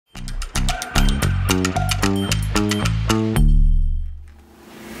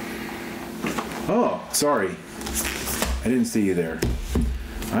Sorry, I didn't see you there.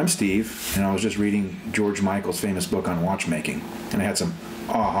 I'm Steve, and I was just reading George Michael's famous book on watchmaking, and I had some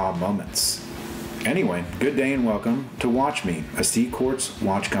aha moments. Anyway, good day and welcome to Watch Me, a C-Quartz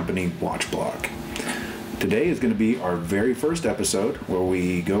watch company watch blog. Today is going to be our very first episode where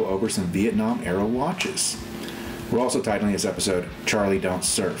we go over some Vietnam-era watches. We're also titling this episode, Charlie Don't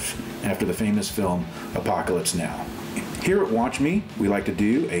Surf, after the famous film Apocalypse Now. Here at Watch Me, we like to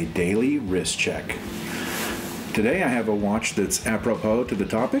do a daily wrist check. Today I have a watch that's apropos to the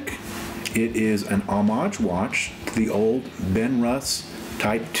topic. It is an homage watch to the old Benrus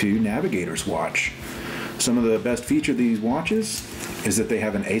Type 2 Navigator's watch. Some of the best feature of these watches is that they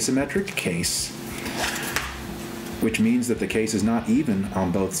have an asymmetric case, which means that the case is not even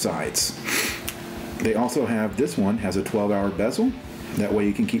on both sides. They also have, this one has a 12-hour bezel. That way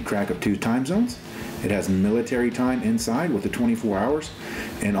you can keep track of 2 time zones. It has military time inside with the 24 hours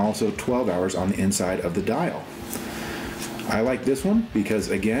and also 12 hours on the inside of the dial. I like this one because,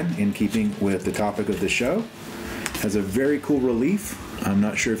 again, in keeping with the topic of the show, has a very cool relief. I'm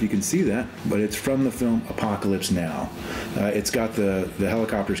not sure if you can see that, but it's from the film Apocalypse Now. It's got the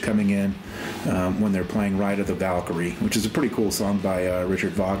helicopters coming in when they're playing Ride of the Valkyrie, which is a pretty cool song by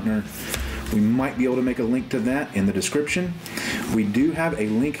Richard Wagner. We might be able to make a link to that in the description. We do have a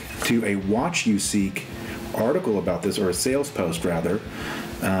link to a Watch You Seek article about this, or a sales post rather,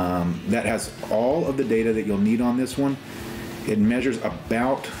 that has all of the data that you'll need on this one. It measures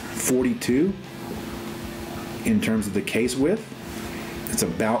about 42 in terms of the case width. It's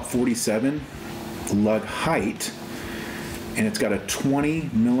about 47 lug height, and it's got a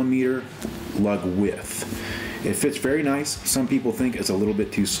 20 millimeter lug width. It fits very nice. Some people think it's a little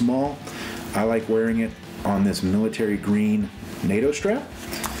bit too small. I like wearing it on this military green NATO strap,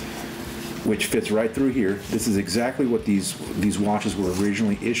 which fits right through here. This is exactly what these watches were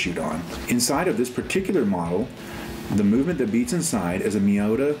originally issued on. Inside of this particular model, the movement that beats inside is a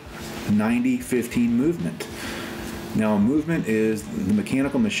Miyota 90-15 movement. Now, a movement is the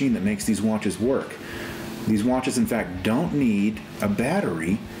mechanical machine that makes these watches work. These watches, in fact, don't need a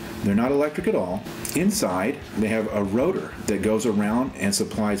battery. They're not electric at all. Inside, they have a rotor that goes around and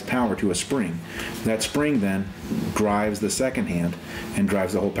supplies power to a spring. That spring then drives the second hand and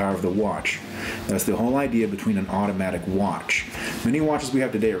drives the whole power of the watch. That's the whole idea between an automatic watch. Many watches we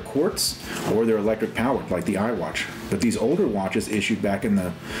have today are quartz, or they're electric powered, like the iWatch. But these older watches issued back in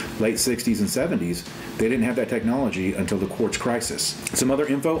the late 60s and 70s, they didn't have that technology until the quartz crisis. Some other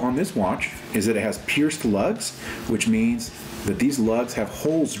info on this watch is that it has pierced lugs, which means that these lugs have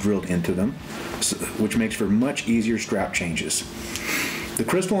holes drilled into them, which makes for much easier strap changes. The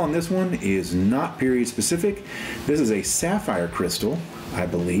crystal on this one is not period specific. This is a sapphire crystal, I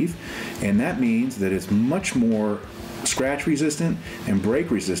believe, and that means that it's much more scratch resistant and break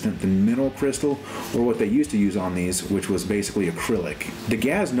resistant than mineral crystal, or what they used to use on these, which was basically acrylic.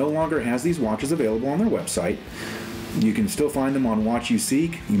 DAGAZ no longer has these watches available on their website. You can still find them on Watch You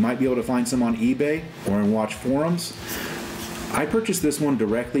Seek. You might be able to find some on eBay or in watch forums. I purchased this one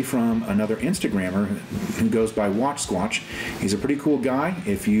directly from another Instagrammer who goes by Watch Squatch. He's a pretty cool guy.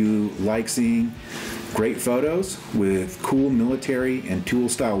 If you like seeing great photos with cool military and tool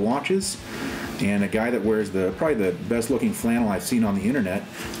style watches, and a guy that wears probably the best looking flannel I've seen on the internet,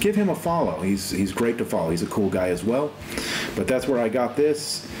 give him a follow. He's great to follow. He's a cool guy as well. But that's where I got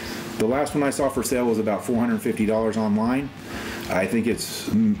this. The last one I saw for sale was about $450 online. I think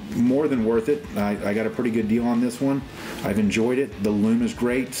it's more than worth it. I got a pretty good deal on this one. I've enjoyed it. The lume is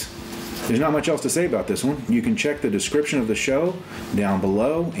great. There's not much else to say about this one. You can check the description of the show down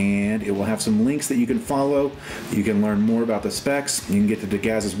below, and it will have some links that you can follow. You can learn more about the specs. You can get to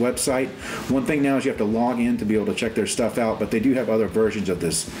DAGAZ's website. One thing now is you have to log in to be able to check their stuff out, but they do have other versions of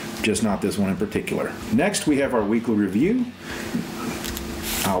this, just not this one in particular. Next, we have our weekly review.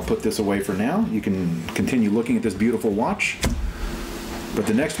 I'll put this away for now. You can continue looking at this beautiful watch. But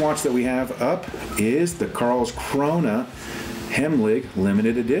the next watch that we have up is the Karlskrona Hemlig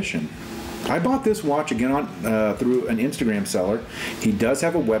limited edition. I bought this watch again through an Instagram seller. He does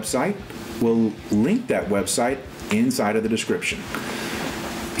have a website. We'll link that website inside of the description.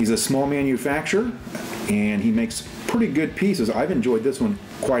 He's a small manufacturer, and he makes pretty good pieces. I've enjoyed this one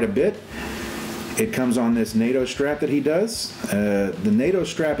quite a bit. It comes on this NATO strap that he does. The NATO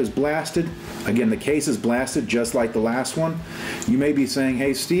strap is blasted. Again, the case is blasted just like the last one. You may be saying,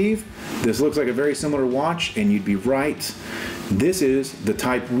 hey Steve, this looks like a very similar watch, and you'd be right. This is the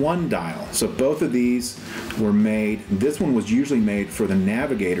Type 1 dial. So both of these were made, this one was usually made for the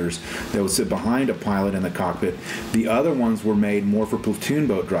navigators that would sit behind a pilot in the cockpit. The other ones were made more for platoon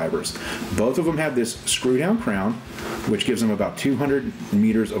boat drivers. Both of them have this screw-down crown, which gives them about 200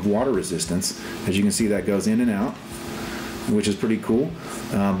 meters of water resistance. As you can see, that goes in and out, which is pretty cool.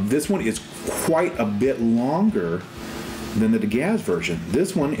 This one is quite a bit longer than the DAGAZ version.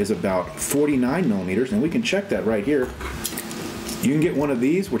 This one is about 49 millimeters, and we can check that right here. You can get one of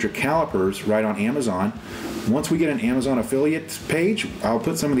these, which are calipers, right on Amazon. Once we get an Amazon affiliate page, I'll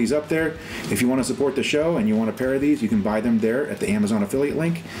put some of these up there. If you want to support the show and you want a pair of these, you can buy them there at the Amazon affiliate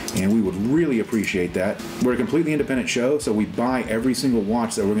link, and we would really appreciate that. We're a completely independent show, so we buy every single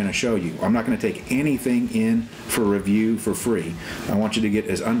watch that we're going to show you. I'm not going to take anything in for review for free. I want you to get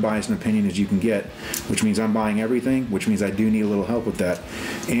as unbiased an opinion as you can get, which means I'm buying everything, which means I do need a little help with that.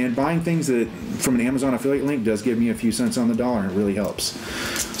 And buying things that from an Amazon affiliate link does give me a few cents on the dollar, and it really helps.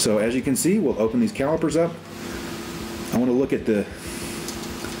 So as you can see, we'll open these calipers up. I want to look at the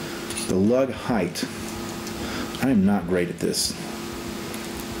lug height. I am not great at this.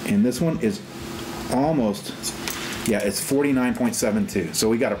 And this one is almost, yeah, it's 49.72. So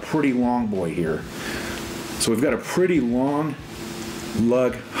we got a pretty long boy here. So we've got a pretty long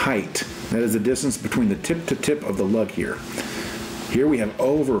lug height. That is the distance between the tip to tip of the lug here. Here we have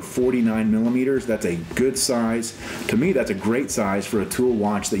over 49 millimeters. That's a good size. To me, that's a great size for a tool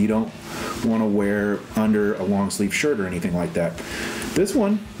watch that you don't want to wear under a long sleeve shirt or anything like that. This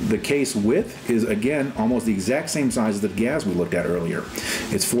one, the case width is again almost the exact same size as the DAGAZ we looked at earlier.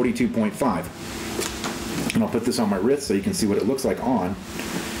 It's 42.5. And I'll put this on my wrist so you can see what it looks like on.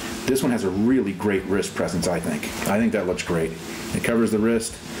 This one has a really great wrist presence, I think. I think that looks great. It covers the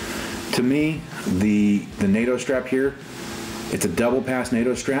wrist. To me, the NATO strap here, it's a double pass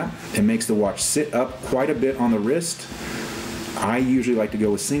NATO strap. It makes the watch sit up quite a bit on the wrist. I usually like to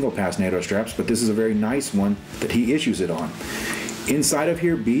go with single pass NATO straps, but this is a very nice one that he issues it on. Inside of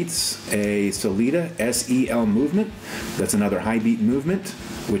here beats a Solita SEL movement. That's another high beat movement,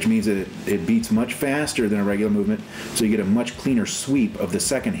 which means that it beats much faster than a regular movement, so you get a much cleaner sweep of the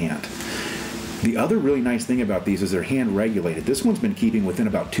second hand. The other really nice thing about these is they're hand regulated. This one's been keeping within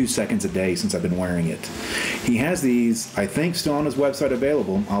about 2 seconds a day since I've been wearing it. He has these, I think, still on his website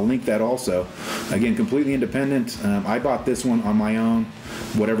available. I'll link that also. Again, completely independent. I bought this one on my own,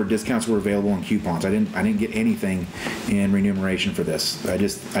 whatever discounts were available and coupons. I didn't get anything in remuneration for this. I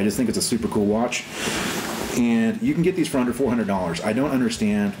just think it's a super cool watch. And you can get these for under $400. I don't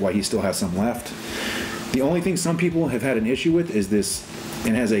understand why he still has some left. The only thing some people have had an issue with is this.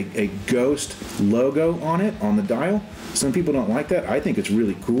 It has a ghost logo on it, on the dial. Some people don't like that. I think it's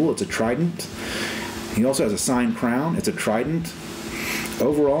really cool. It's a trident. He also has a signed crown. It's a trident.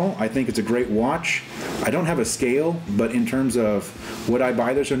 Overall, I think it's a great watch. I don't have a scale, but in terms of would I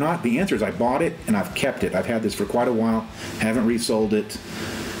buy this or not, the answer is I bought it and I've kept it. I've had this for quite a while, haven't resold it.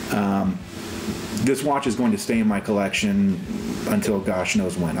 This watch is going to stay in my collection until gosh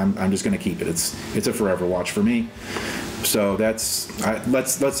knows when. I'm just going to keep it. It's a forever watch for me. So that's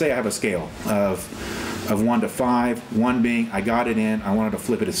let's say I have a scale of 1 to 5. 1 being I got it in, I wanted to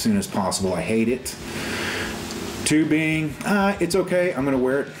flip it as soon as possible. I hate it. 2 being it's okay. I'm going to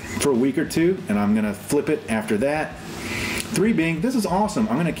wear it for a week or two, and I'm going to flip it after that. 3 being this is awesome.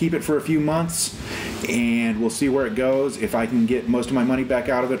 I'm going to keep it for a few months, and we'll see where it goes. If I can get most of my money back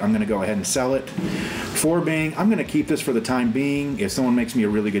out of it, I'm going to go ahead and sell it. 4 being, I'm going to keep this for the time being. If someone makes me a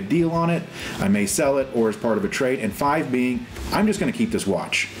really good deal on it, I may sell it or as part of a trade. And 5 being, I'm just going to keep this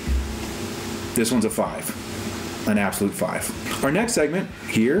watch. This one's a 5, an absolute 5. Our next segment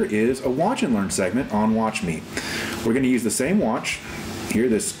here is a watch and learn segment on Watch Me. We're going to use the same watch, here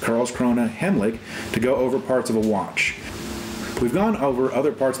this Karlskrona Hemlig, to go over parts of a watch. We've gone over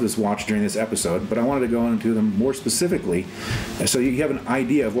other parts of this watch during this episode, but I wanted to go into them more specifically so you have an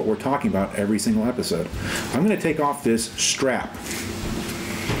idea of what we're talking about every single episode. I'm going to take off this strap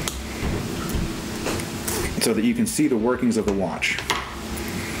so that you can see the workings of the watch.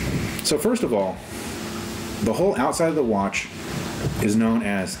 So first of all, the whole outside of the watch is known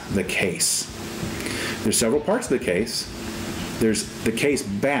as the case. There's several parts of the case. There's the case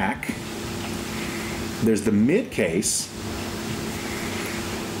back, there's the mid case,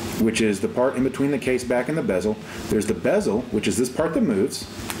 which is the part in between the case back and the bezel. There's the bezel, which is this part that moves.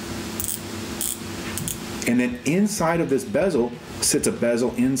 And then inside of this bezel sits a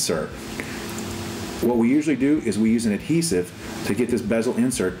bezel insert. What we usually do is we use an adhesive to get this bezel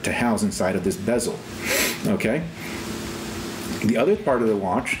insert to house inside of this bezel. Okay? The other part of the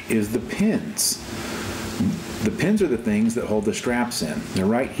watch is the pins. The pins are the things that hold the straps in. They're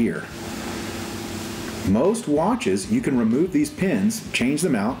right here. Most watches, you can remove these pins, change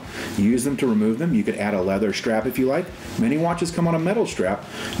them out, use them to remove them. You could add a leather strap if you like. Many watches come on a metal strap.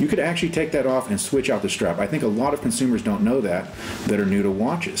 You could actually take that off and switch out the strap. I think a lot of consumers don't know that are new to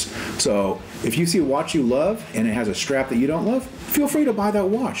watches. So if you see a watch you love and it has a strap that you don't love, feel free to buy that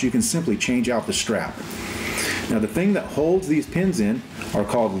watch. You can simply change out the strap. Now the thing that holds these pins in are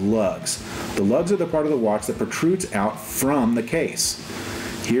called lugs. The lugs are the part of the watch that protrudes out from the case.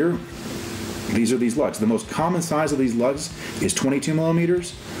 Here, these are these lugs. The most common size of these lugs is 22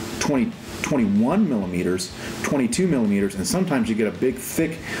 millimeters, 21 millimeters, 22 millimeters, and sometimes you get a big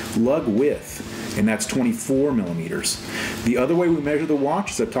thick lug width, and that's 24 millimeters. The other way we measure the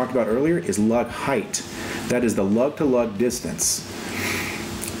watch, as I've talked about earlier, is lug height. That is the lug to lug distance.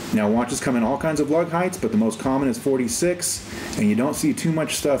 Now watches come in all kinds of lug heights, but the most common is 46, and you don't see too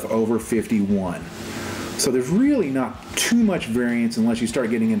much stuff over 51. So there's really not too much variance unless you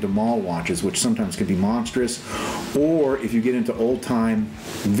start getting into mall watches, which sometimes can be monstrous, or if you get into old-time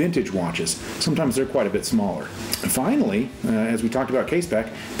vintage watches, sometimes they're quite a bit smaller. And finally, as we talked about case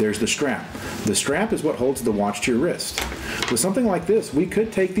back, there's the strap. The strap is what holds the watch to your wrist. With something like this, we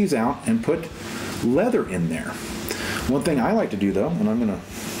could take these out and put leather in there. One thing I like to do though, and I'm going to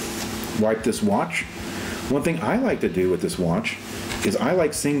wipe this watch, one thing I like to do with this watch is I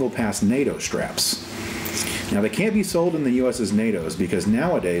like single pass NATO straps. Now they can't be sold in the U.S. as NATOs because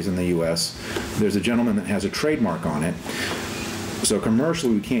nowadays in the U.S. there's a gentleman that has a trademark on it. So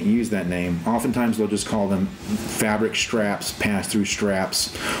commercially we can't use that name. Oftentimes they'll just call them fabric straps, pass-through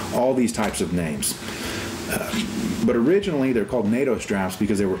straps, all these types of names. But originally they're called NATO straps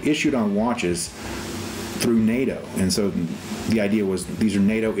because they were issued on watches through NATO. And so the idea was these are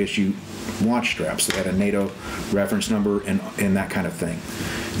NATO issue watch straps. They had a NATO reference number and that kind of thing.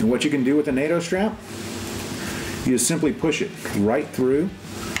 And what you can do with a NATO strap, you just simply push it right through.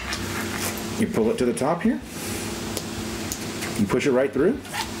 You pull it to the top here. You push it right through.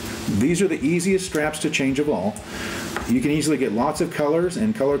 These are the easiest straps to change of all. You can easily get lots of colors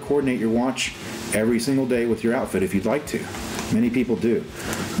and color coordinate your watch every single day with your outfit if you'd like to. Many people do.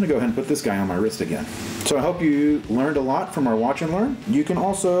 I'm going to go ahead and put this guy on my wrist again. So I hope you learned a lot from our Watch and Learn. You can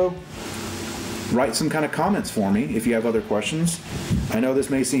also write some kind of comments for me if you have other questions. I know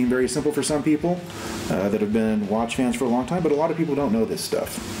this may seem very simple for some people that have been watch fans for a long time, but a lot of people don't know this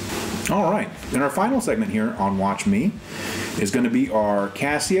stuff. All right, and our final segment here on Watch Me is going to be our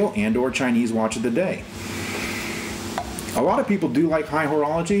Casio and/or Chinese watch of the day. A lot of people do like high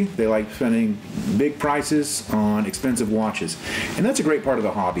horology. They like spending big prices on expensive watches, and that's a great part of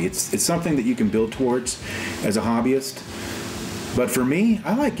the hobby. It's something that you can build towards as a hobbyist. But for me,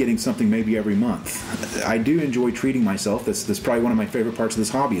 I like getting something maybe every month. I do enjoy treating myself. That's probably one of my favorite parts of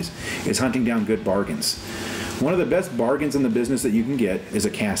this hobby is hunting down good bargains. One of the best bargains in the business that you can get is a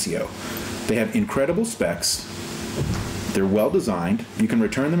Casio. They have incredible specs. They're well designed. You can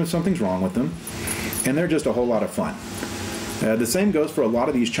return them if something's wrong with them. And they're just a whole lot of fun. The same goes for a lot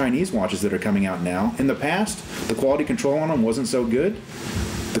of these Chinese watches that are coming out now. In the past, the quality control on them wasn't so good.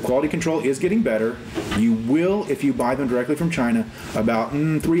 The quality control is getting better. You will, if you buy them directly from China, about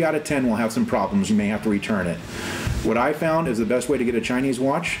 3 out of 10 will have some problems. You may have to return it. What I found is the best way to get a Chinese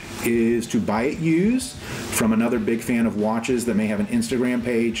watch is to buy it used from another big fan of watches that may have an Instagram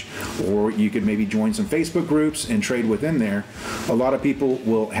page, or you could maybe join some Facebook groups and trade within there. A lot of people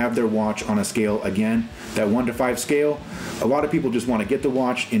will have their watch on a scale, again, that 1 to 5 scale. A lot of people just want to get the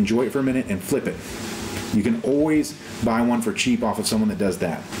watch, enjoy it for a minute, and flip it. You can always buy one for cheap off of someone that does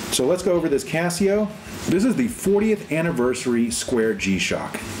that. So let's go over this Casio. This is the 40th anniversary Square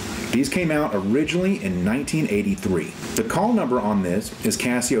G-Shock. These came out originally in 1983. The call number on this is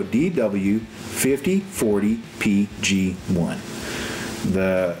Casio DW5040PG1.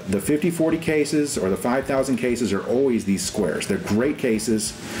 The 5040 cases or the 5000 cases are always these squares. They're great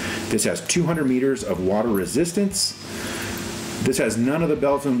cases. This has 200 meters of water resistance. This has none of the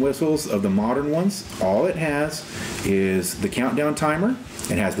bells and whistles of the modern ones. All it has is the countdown timer.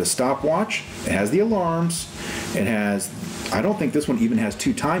 It has the stopwatch. It has the alarms. It has, I don't think this one even has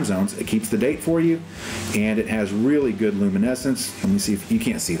 2 time zones. It keeps the date for you. And it has really good luminescence. Let me see if you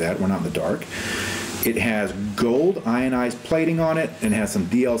can't see that. We're not in the dark. It has gold ionized plating on it and has some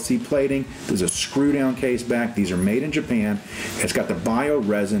DLC plating. There's a screw down case back. These are made in Japan. It's got the bio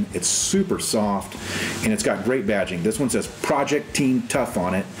resin. It's super soft and it's got great badging. This one says Project Team Tough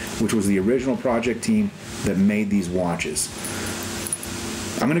on it, which was the original project team that made these watches.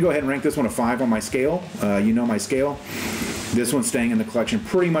 I'm going to go ahead and rank this one a 5 on my scale. You know my scale. This one's staying in the collection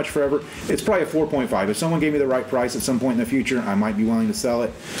pretty much forever. It's probably a 4.5. If someone gave me the right price at some point in the future, I might be willing to sell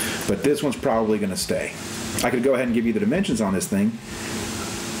it. But this one's probably going to stay. I could go ahead and give you the dimensions on this thing.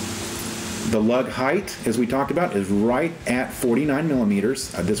 The lug height, as we talked about, is right at 49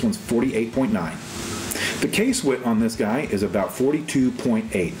 millimeters. This one's 48.9. The case width on this guy is about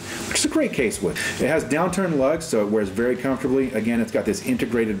 42.8, which is a great case width. It has downturned lugs, so it wears very comfortably. Again, it's got this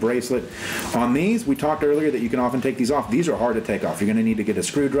integrated bracelet. On these, we talked earlier that you can often take these off. These are hard to take off. You're going to need to get a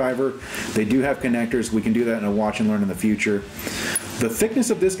screwdriver. They do have connectors. We can do that in a watch and learn in the future. The thickness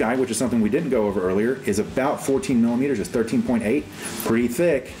of this guy, which is something we didn't go over earlier, is about 14 millimeters. It's 13.8. Pretty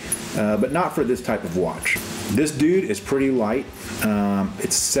thick, but not for this type of watch. This dude is pretty light.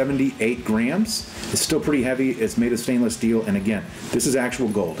 It's 78 grams. It's still pretty heavy. It's made of stainless steel, and again, this is actual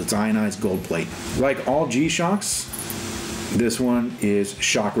gold. It's ionized gold plate. Like all G-Shocks, this one is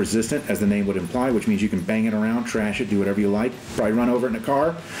shock resistant, as the name would imply, which means you can bang it around, trash it, do whatever you like. Probably run over it in a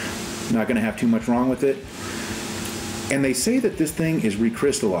car. Not going to have too much wrong with it. And they say that this thing is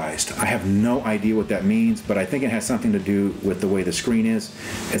recrystallized. I have no idea what that means, but I think it has something to do with the way the screen is.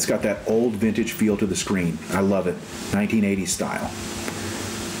 It's got that old vintage feel to the screen. I love it. 1980s style.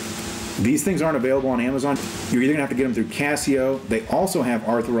 These things aren't available on Amazon. You're either going to have to get them through Casio. They also have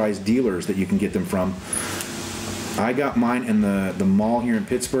authorized dealers that you can get them from. I got mine in the mall here in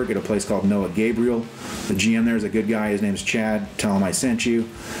Pittsburgh at a place called Noah Gabriel. The GM there is a good guy. His name's Chad. Tell him I sent you.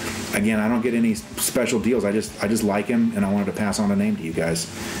 Again, I don't get any special deals. I just like him, and I wanted to pass on a name to you guys.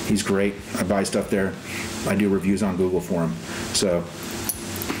 He's great. I buy stuff there. I do reviews on Google for him. So,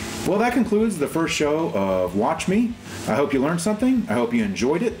 well, that concludes the first show of Watch Me. I hope you learned something. I hope you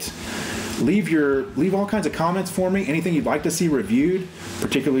enjoyed it. Leave all kinds of comments for me. Anything you'd like to see reviewed,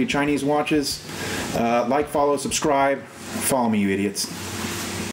 particularly Chinese watches. Like, follow, subscribe. Follow me, you idiots.